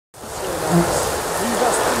Leave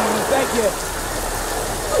us be, we beg you.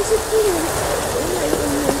 What's it doing?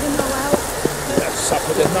 We know out. We have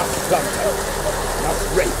suffered enough plunder, enough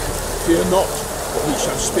rape. Fear not, for we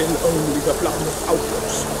shall spill only the blood of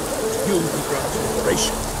outlaws. You be granted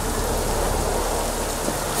liberation.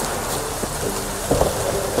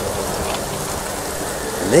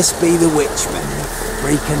 This be the Witchman,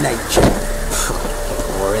 freak of nature.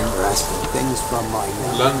 More interesting things from my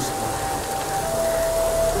Land.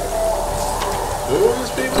 Who is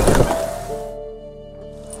people?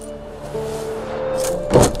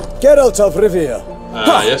 Geralt of Rivia.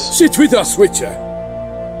 Yes. Sit with us, Witcher.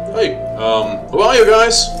 Hey, who are you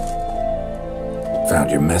guys? Found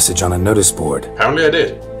your message on a notice board. Apparently I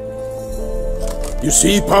did. You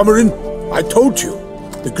see, Palmerin, I told you.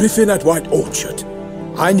 The Griffin at White Orchard.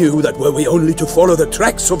 I knew that were we only to follow the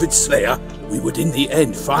tracks of its slayer, we would in the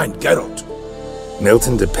end find Geralt.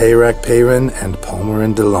 Milton de Peyrac Peyran and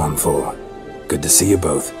Palmerin de Launfal. Good to see you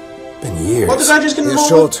both. Been years. What did I just get In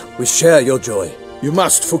involved short, we share your joy. You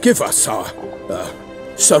must forgive us our,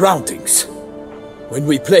 surroundings. When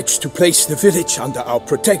we pledged to place the village under our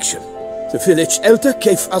protection, the village elder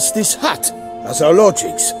gave us this hut as our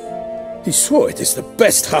lodgings. He swore it is the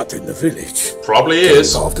best hut in the village. Probably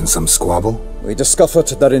is. Involved in some squabble? We discovered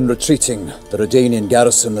that in retreating, the Redanian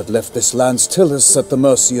garrison had left this land still is at the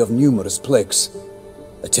mercy of numerous plagues.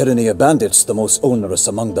 A tyranny of bandits the most onerous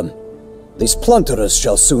among them. These plunderers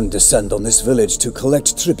shall soon descend on this village to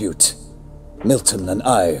collect tribute. Milton and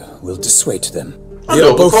I will dissuade them. We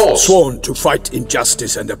are both sworn to fight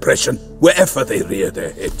injustice and oppression wherever they rear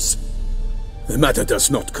their heads. The matter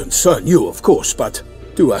does not concern you, of course, but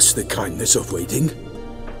do us the kindness of waiting.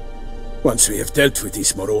 Once we have dealt with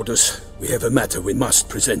these marauders, we have a matter we must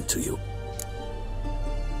present to you.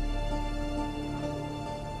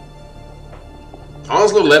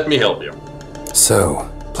 Oslo, let me help you. So,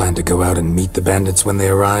 plan to go out and meet the bandits when they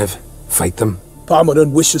arrive? Fight them?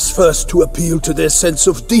 Palmerin wishes first to appeal to their sense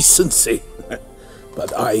of decency.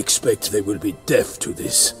 But I expect they will be deaf to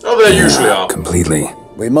this. Oh, they usually are. Completely.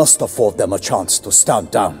 We must afford them a chance to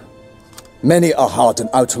stand down. Many a hardened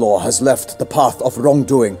outlaw has left the path of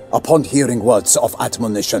wrongdoing upon hearing words of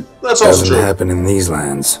admonition. That's also Doesn't true. happen in these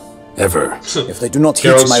lands. Ever. If they do not heed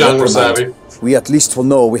Geralt's my son was reprimand, we at least will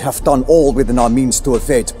know we have done all within our means to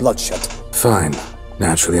evade bloodshed. Fine.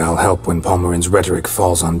 Naturally, I'll help when Palmerin's rhetoric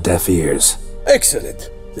falls on deaf ears. Excellent.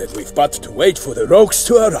 Then we've but to wait for the rogues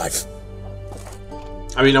to arrive.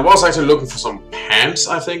 I mean, I was actually looking for some pants,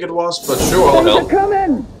 I think it was, but sure, I'll help.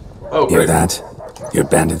 Coming! Oh, Hear great. that? Your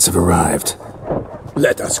bandits have arrived.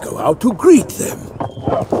 Let us go out to greet them.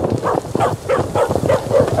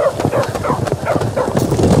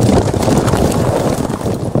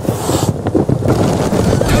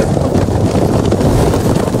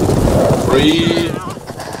 Three.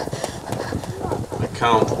 I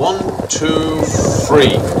count 1, 2,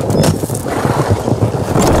 3.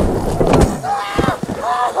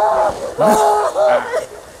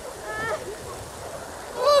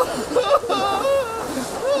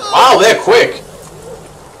 Wow, they're quick.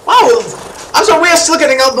 Wow, I'm so we're still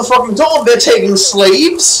getting out the fucking door. They're taking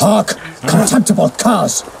slaves. Hark! Contemptible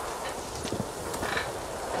curs!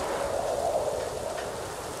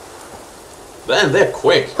 Man, they're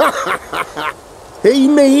quick. He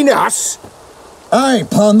mean us? I,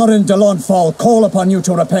 Palmerin de Launfal, call upon you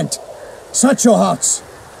to repent. Set your hearts.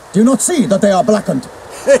 Do you not see that they are blackened?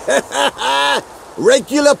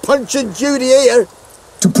 Regular Punch and Judy here.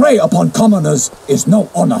 To prey upon commoners is no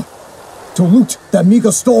honor. To loot their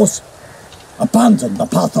meager stores, abandon the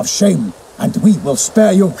path of shame, and we will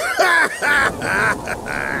spare you.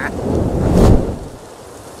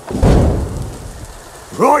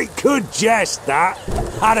 Right good jest, that.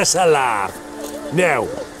 Had us a laugh. Now,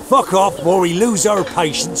 fuck off or we lose our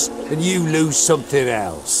patience and you lose something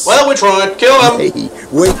else. Well, we tried. Kill them. Hey,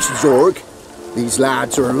 wait, Zorg. These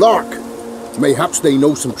lads are lark. Mayhaps they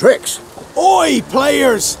know some tricks. Oi,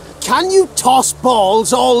 players! Can you toss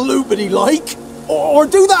balls all loopity-like? Or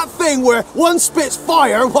do that thing where one spits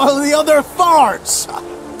fire while the other farts?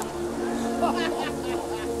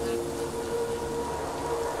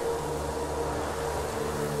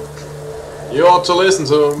 You ought to listen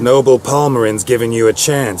to him. Noble Palmerin's giving you a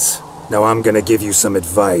chance. Now I'm gonna give you some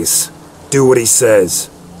advice. Do what he says.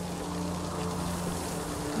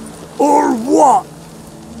 Or what?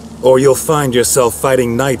 Or you'll find yourself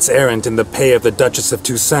fighting knights errant in the pay of the Duchess of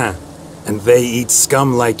Toussaint. And they eat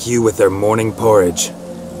scum like you with their morning porridge.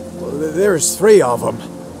 Well, there's 3 of them.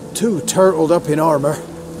 2 turtled up in armor.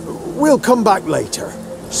 We'll come back later.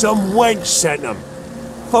 Some wench sent them.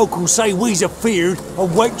 Folk will say we's afeard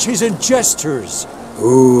of wenches and jesters.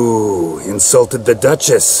 Ooh, insulted the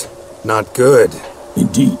Duchess. Not good.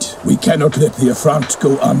 Indeed, we cannot let the affront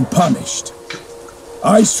go unpunished.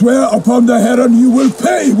 I swear upon the Heron you will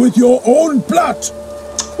pay with your own blood!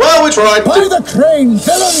 Well, we tried. By the crane,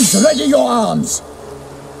 villains, ready your arms!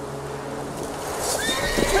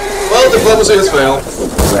 Well, diplomacy has failed.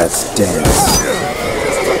 Let's dance.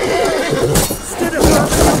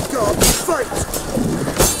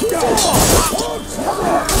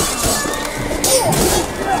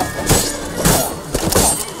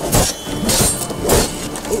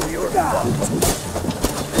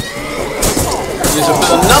 Use a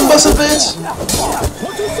bit of numbers a bit.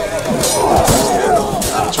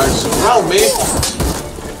 Trying to surround me.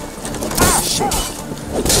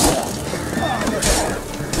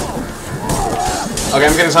 Okay,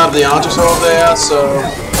 I'm getting tired of the archers over there, so...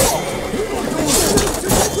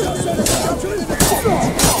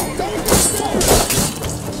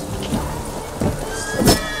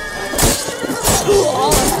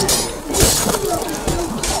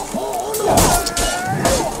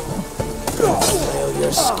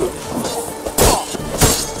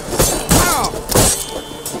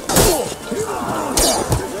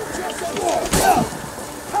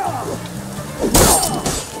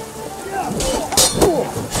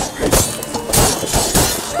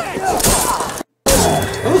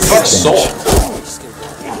 Saw.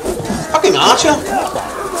 Fucking archer?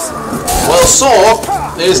 Well,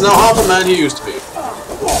 Saw is now half a man he used to be.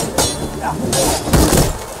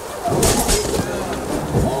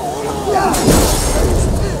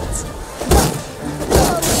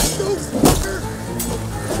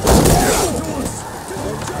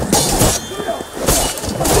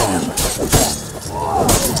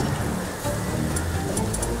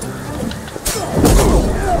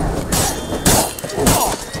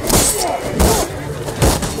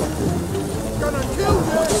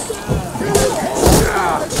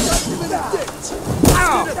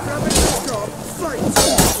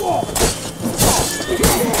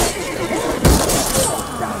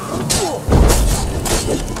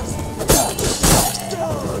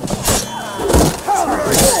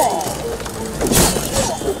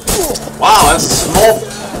 Wow, that's a small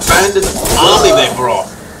bandit army they brought.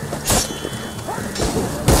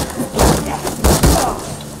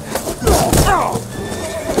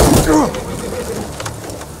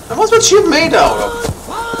 And what's that ship made out of?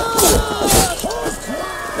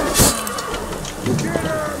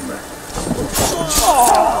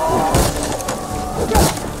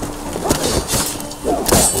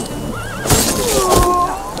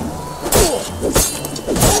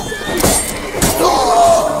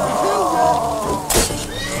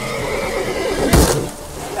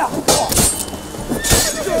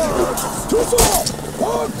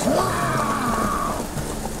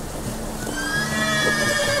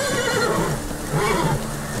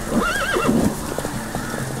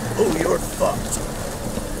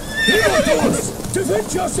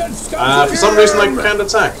 For some reason I can't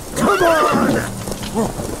attack. Come on!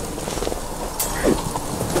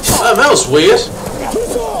 That was weird.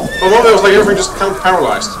 For a moment it was like everything just kind of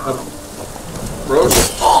paralyzed. Roach?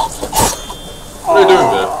 What are you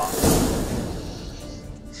doing there?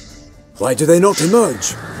 Why do they not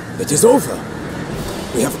emerge? It is over.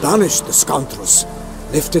 We have banished the scoundrels,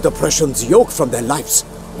 lifted oppression's yoke from their lives.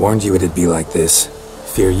 Warned you it'd be like this.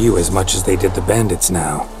 Fear you as much as they did the bandits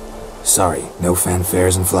now. Sorry, no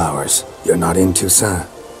fanfares and flowers. You're not in Toussaint.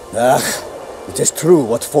 It is true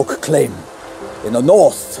what folk claim. In the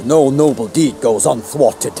north, no noble deed goes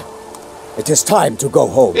unthwarted. It is time to go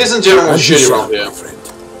home. Isn't general shit around here?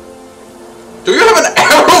 Do you have an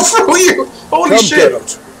arrow through you? Holy shit!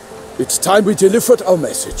 Geralt. It's time we delivered our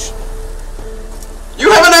message.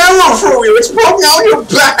 You have an arrow through you! It's poking out your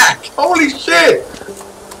back! Holy shit!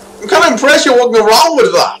 I'm kind of impressed you're walking around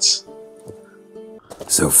with that.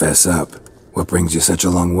 So fess up. What brings you such a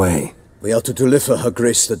long way? We are to deliver Her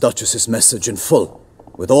Grace the Duchess's message in full,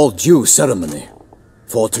 with all due ceremony.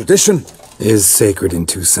 For tradition is sacred in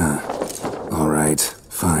Toussaint. All right,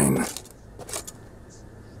 fine.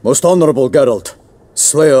 Most honorable Geralt,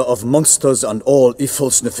 slayer of monsters and all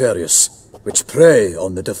evils nefarious, which prey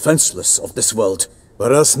on the defenseless of this world.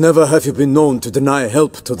 Whereas never have you been known to deny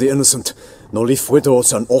help to the innocent, nor leave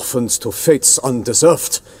widows and orphans to fates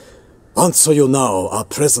undeserved. Answer you now our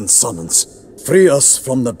present summons. Free us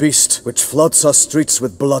from the beast which floods our streets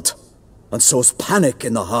with blood, and sows panic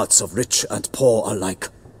in the hearts of rich and poor alike.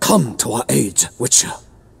 Come to our aid, Witcher.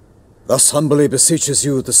 Thus humbly beseeches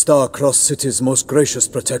you the Star-Crossed City's most gracious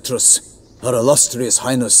protectress, Her Illustrious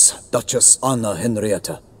Highness, Duchess Anna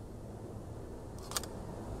Henrietta.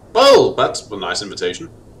 Oh, that's a nice invitation.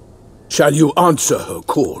 Shall you answer her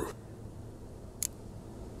call?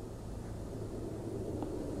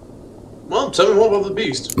 Well, tell me more about the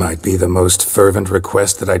beast. Might be the most fervent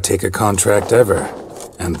request that I take a contract ever.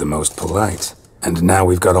 And the most polite. And now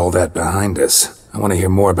we've got all that behind us. I want to hear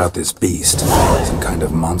more about this beast. Some kind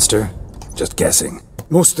of monster? Just guessing.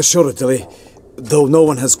 Most assuredly, though no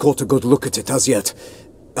one has caught a good look at it as yet.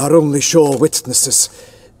 Our only sure witnesses.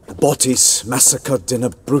 Bodies massacred in a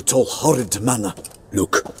brutal, horrid manner.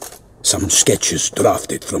 Look, some sketches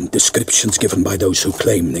drafted from descriptions given by those who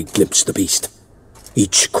claim they glimpsed the beast.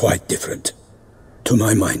 Each quite different. To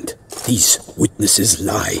my mind, these witnesses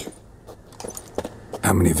lie.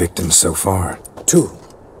 How many victims so far? 2.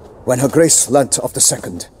 When Her Grace learnt of the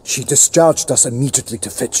second, she discharged us immediately to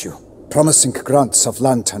fetch you, promising grants of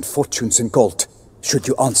land and fortunes in gold, should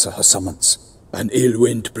you answer her summons. An ill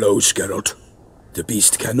wind blows, Geralt. The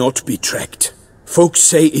beast cannot be tracked. Folks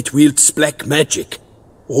say it wields black magic.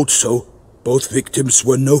 Also, both victims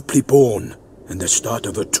were nobly born, and the start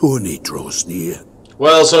of a tourney draws near.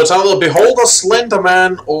 Well, so it's either Beholder, Slender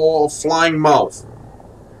Man, or Flying Mouth.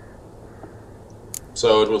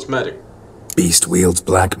 So it was magic. Beast wields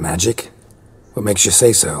black magic? What makes you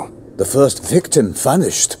say so? The first victim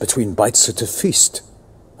vanished between bites at a feast.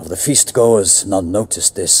 Of the feast-goers, none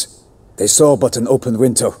noticed this. They saw but an open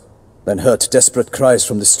window, then heard desperate cries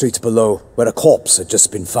from the street below, where a corpse had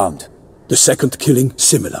just been found. The second killing,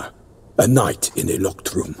 similar. A night in a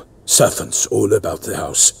locked room. Servants all about the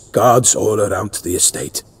house. Guards all around the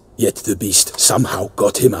estate. Yet the beast somehow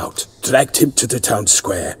got him out, dragged him to the town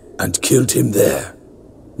square, and killed him there.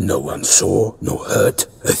 No one saw, nor heard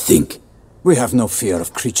a thing. We have no fear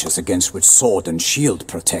of creatures against which sword and shield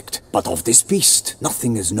protect, but of this beast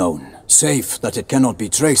nothing is known, save that it cannot be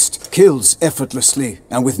traced, kills effortlessly,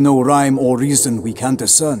 and with no rhyme or reason we can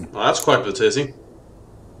discern. Well, that's quite tizzy.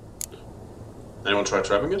 Anyone tried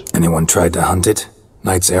trapping it? Anyone tried to hunt it?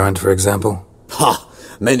 Knights errant, for example? Ha!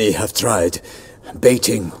 Many have tried.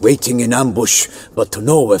 Baiting, waiting in ambush, but to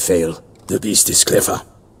no avail. The beast is clever.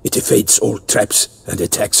 It evades all traps and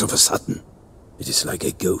attacks of a sudden. It is like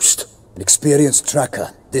a ghost. An experienced tracker,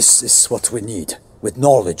 this is what we need, with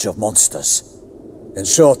knowledge of monsters. In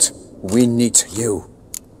short, we need you.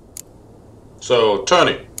 So,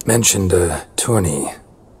 tourney. Mentioned a tourney.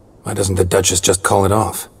 Why doesn't the Duchess just call it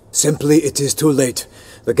off? Simply, it is too late.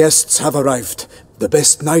 The guests have arrived. The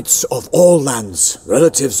best knights of all lands,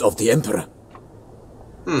 relatives of the Emperor.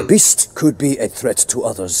 The beast could be a threat to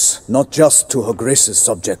others, not just to Her Grace's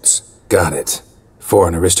subjects. Got it. Before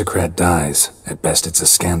an aristocrat dies, at best it's a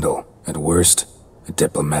scandal. At worst, a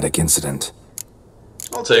diplomatic incident.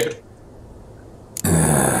 I'll take it.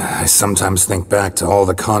 I sometimes think back to all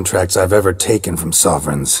the contracts I've ever taken from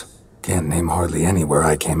sovereigns. Can't name hardly any where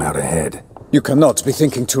I came out ahead. You cannot be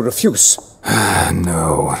thinking to refuse.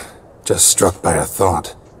 No. Just struck by a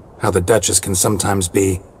thought. How the Duchess can sometimes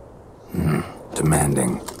be...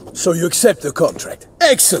 demanding. So you accept the contract?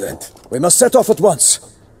 Excellent! We must set off at once.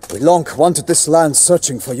 We long wanted this land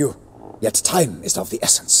searching for you. Yet time is of the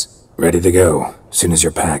essence. Ready to go, soon as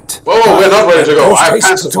you're packed. Whoa, we're not ready to go. I have Post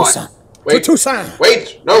pants haste to to find. Toussaint. Wait, To Toussaint.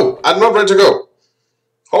 wait, no, I'm not ready to go.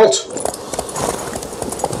 Halt.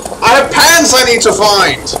 I have pants I need to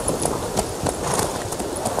find.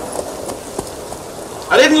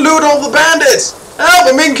 I didn't loot all the bandits. Help,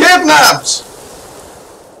 I'm being kidnapped.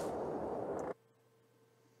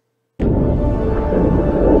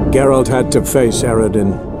 Geralt had to face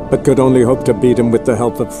Eredin, but could only hope to beat him with the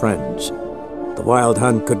help of friends. The Wild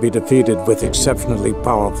Hunt could be defeated with exceptionally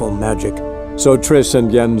powerful magic, so Triss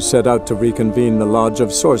and Yen set out to reconvene the Lodge of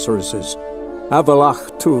Sorceresses.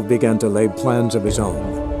 Avallac'h, too, began to lay plans of his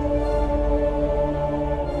own.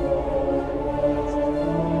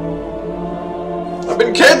 I've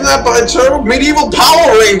been kidnapped by two medieval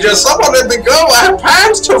Power Rangers. Someone let me go. I have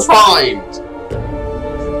pants to find.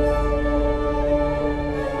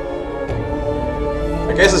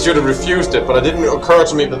 I guess I should have refused it, but it didn't occur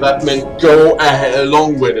to me that that meant go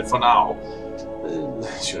along with it for now.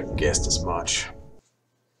 I should have guessed as much.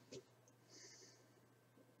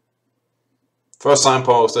 First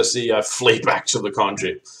signpost I see, I flee back to the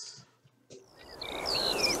country.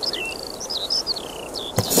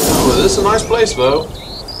 Oh, this is a nice place, though.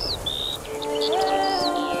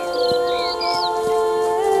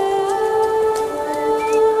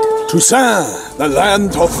 Toussaint, the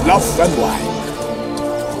land of love and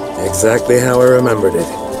wine. Exactly how I remembered it.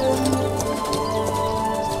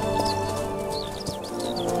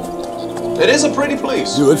 It is a pretty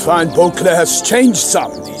place. You will find Beauclair has changed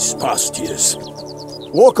some these past years.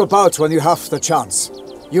 Walk about when you have the chance.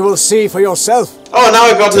 You will see for yourself. Oh, now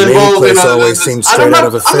I've gotten The main involved in place a... always seems straight out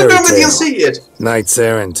of a I'm fairy not doing the tale. DLC yet. Knights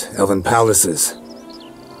errant, elven palaces.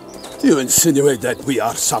 You insinuate that we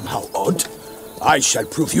are somehow odd? I shall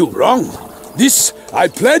prove you wrong. This I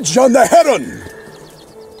pledge on the Heron.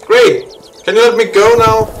 Great. Can you let me go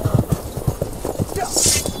now?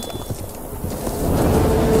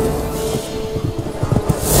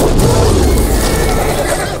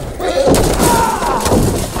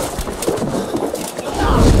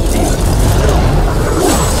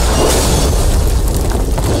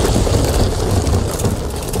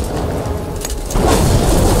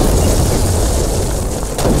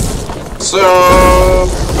 So...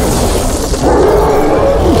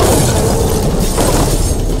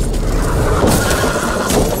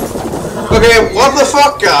 Okay, what the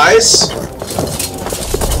fuck, guys?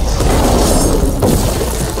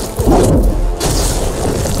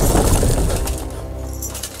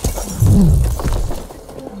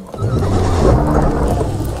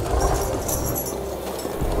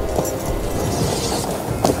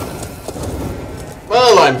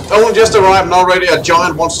 Well, I'm only just arrived and already a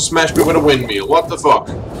giant wants to smash me with a windmill. What the fuck?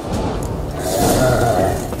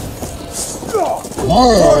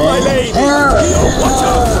 Oh, my lady! Watch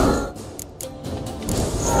out!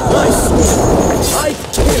 Nice! I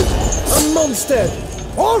killed a monster!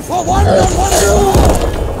 All for one and one alone!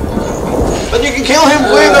 Then you can kill him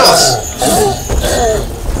with us!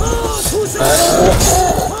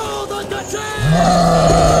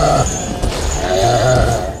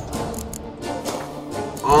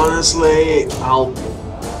 Honestly, I'll...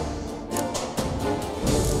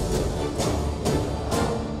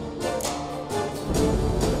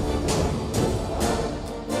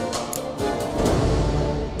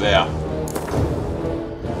 There.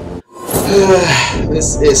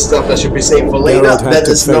 This is stuff that should be saved for later. That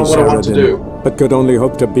is not what I want to do. But could only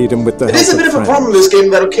hope to beat him with the It is a bit of a problem in this game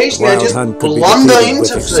that occasionally I just blunder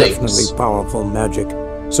into exceptionally things. powerful magic.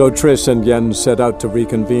 So Triss and Yen set out to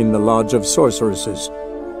reconvene the Lodge of Sorceresses.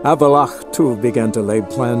 Avallac'h too began to lay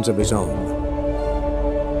plans of his own.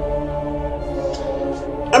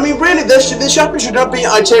 I mean, really, this chapter should not be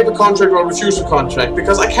I take the contract or refuse the contract,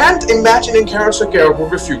 because I can't imagine in character Geralt will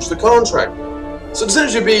refuse the contract. So instead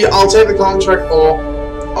it should be I'll take the contract or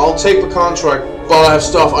I'll take the contract, but I have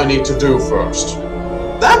stuff I need to do first.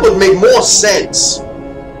 That would make more sense.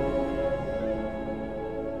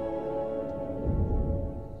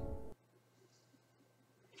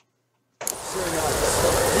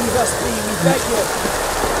 Leave us be, we beg you!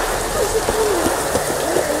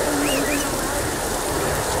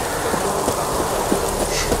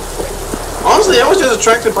 Honestly, I was just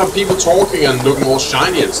attracted by people talking and looking all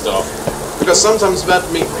shiny and stuff. Because sometimes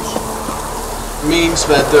that means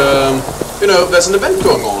that, you know, there's an event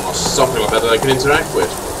going on or something like that that I can interact with.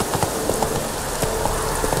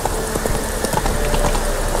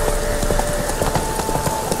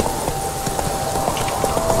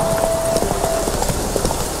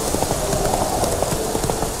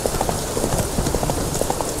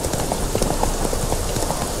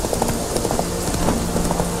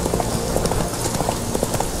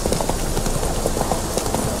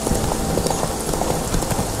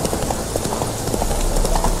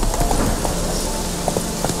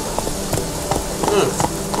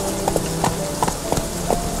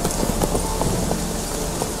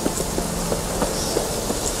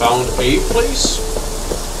 Found a place?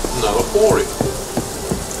 Another quarry. A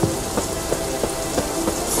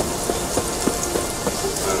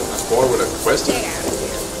quarry with a quest?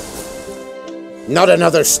 Not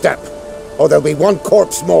another step, or there'll be one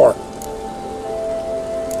corpse more.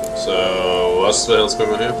 So, what's the hell's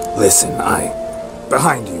going on here? Listen,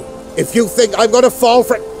 behind you. If you think I'm gonna fall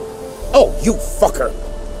for... Oh, you fucker!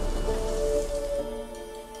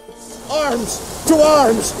 Arms! To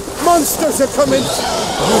arms! Monsters are coming!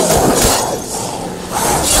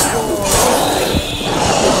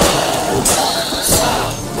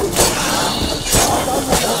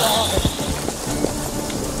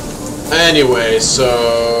 Anyway, so...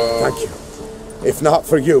 Thank you. If not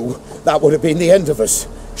for you, that would have been the end of us.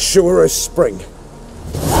 Sure as spring.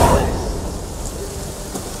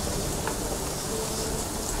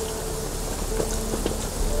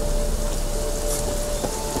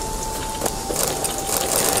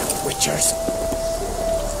 Witchers.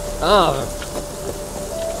 Ah.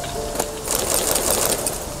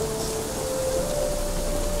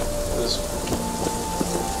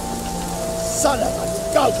 Son of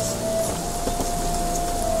a ghost!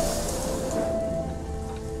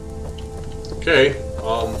 Okay,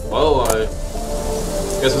 well, I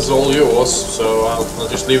guess it's all yours, so I'll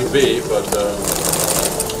just leave it be, but,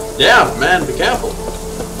 yeah, man, be careful.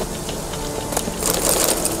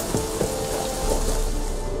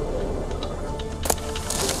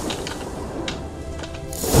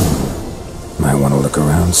 Might want to look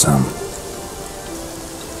around some.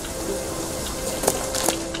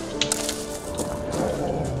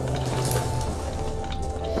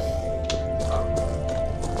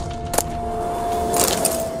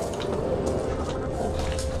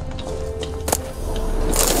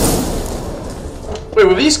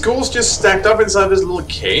 these ghouls just stacked up inside this little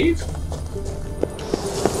cave?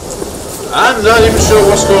 I'm not even sure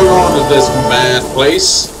what's going on in this mad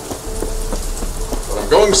place. But I'm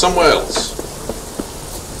going somewhere else.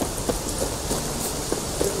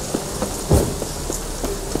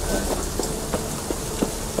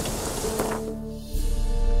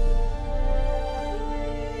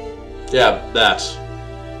 Yeah, that's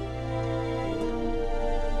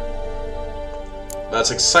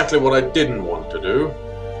exactly what I didn't want to do.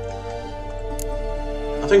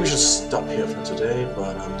 I think we should stop here for today,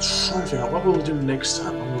 but I'm trying to figure out what we'll do next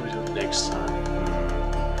time. What will we do next time?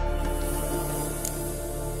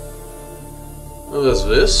 Oh, there's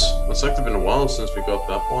this. It's actually been a while since we got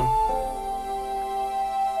that one.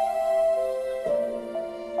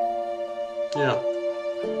 Yeah.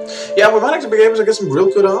 Yeah, we might actually be able to get some real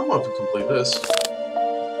good armor if we complete this.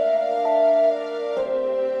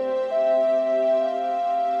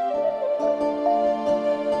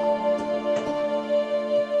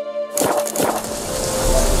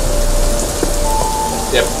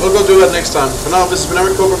 Yep, we'll go do that next time. For now, this has been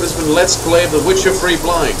Eric Cobra, this has been Let's Play The Witcher 3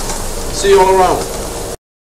 Blind. See you all around.